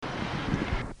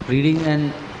reading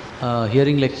and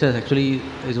hearing lectures actually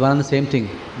is one and the same thing.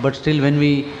 But still, when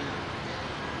we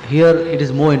hear, it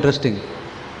is more interesting.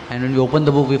 And when we open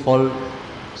the book, we fall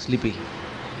sleepy.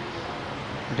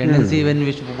 The tendency when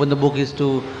we open the book is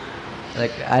to,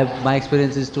 my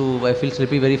experience is I feel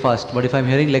sleepy very fast. But if I'm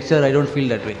hearing lecture, I don't feel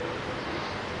that way.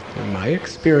 My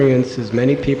experience is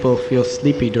many people feel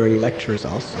sleepy during lectures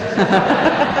also.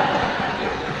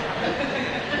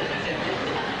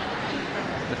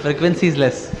 The frequency is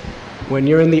less. When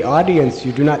you're in the audience,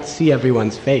 you do not see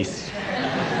everyone's face.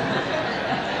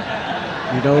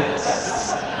 You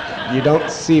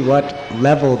don't see what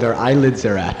level their eyelids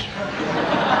are at.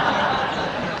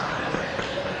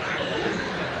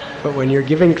 But when you're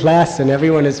giving class and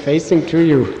everyone is facing to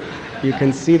you, you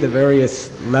can see the various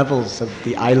levels of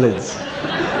the eyelids.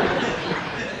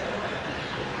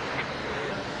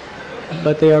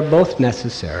 But they are both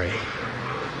necessary.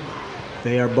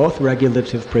 They are both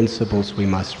regulative principles we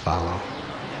must follow.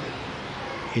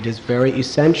 It is very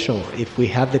essential, if we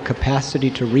have the capacity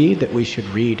to read, that we should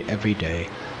read every day.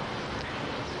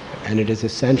 And it is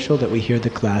essential that we hear the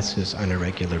classes on a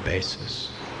regular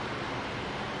basis.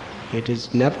 It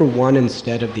is never one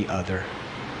instead of the other.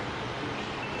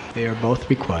 They are both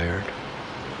required.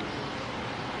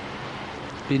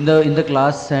 In the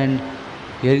class and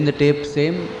hearing the tape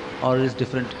same or is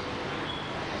different?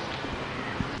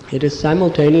 It is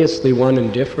simultaneously one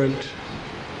and different.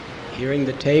 Hearing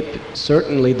the tape,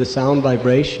 certainly the sound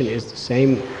vibration is the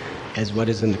same as what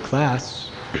is in the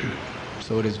class.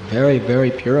 So it is very,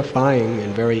 very purifying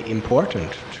and very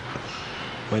important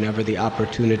whenever the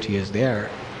opportunity is there.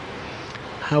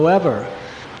 However,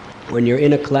 when you're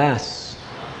in a class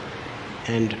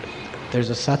and there's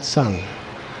a satsang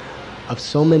of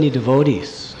so many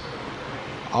devotees,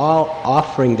 all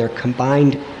offering their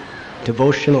combined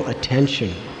devotional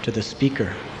attention to the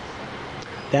speaker,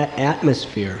 that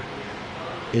atmosphere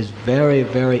is very,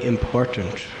 very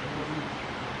important.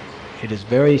 It is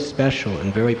very special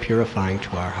and very purifying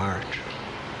to our heart.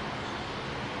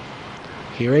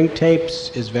 Hearing tapes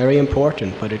is very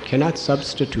important, but it cannot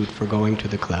substitute for going to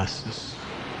the classes.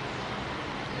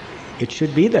 It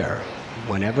should be there.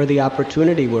 Whenever the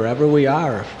opportunity, wherever we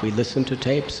are, if we listen to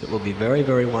tapes, it will be very,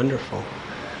 very wonderful.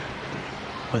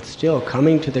 But still,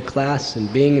 coming to the class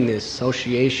and being in the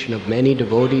association of many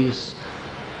devotees,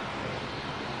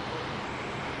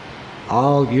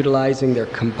 all utilizing their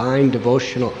combined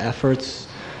devotional efforts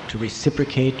to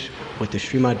reciprocate with the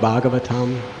Srimad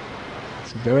Bhagavatam,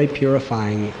 it's a very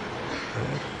purifying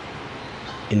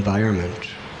environment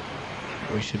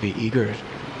we should be eager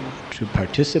to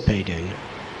participate in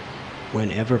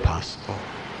whenever possible.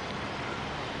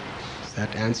 Does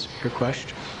that answer your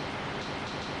question?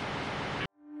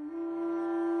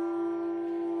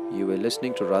 You were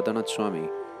listening to Radhanath Swami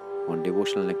on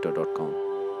devotionalnectar.com.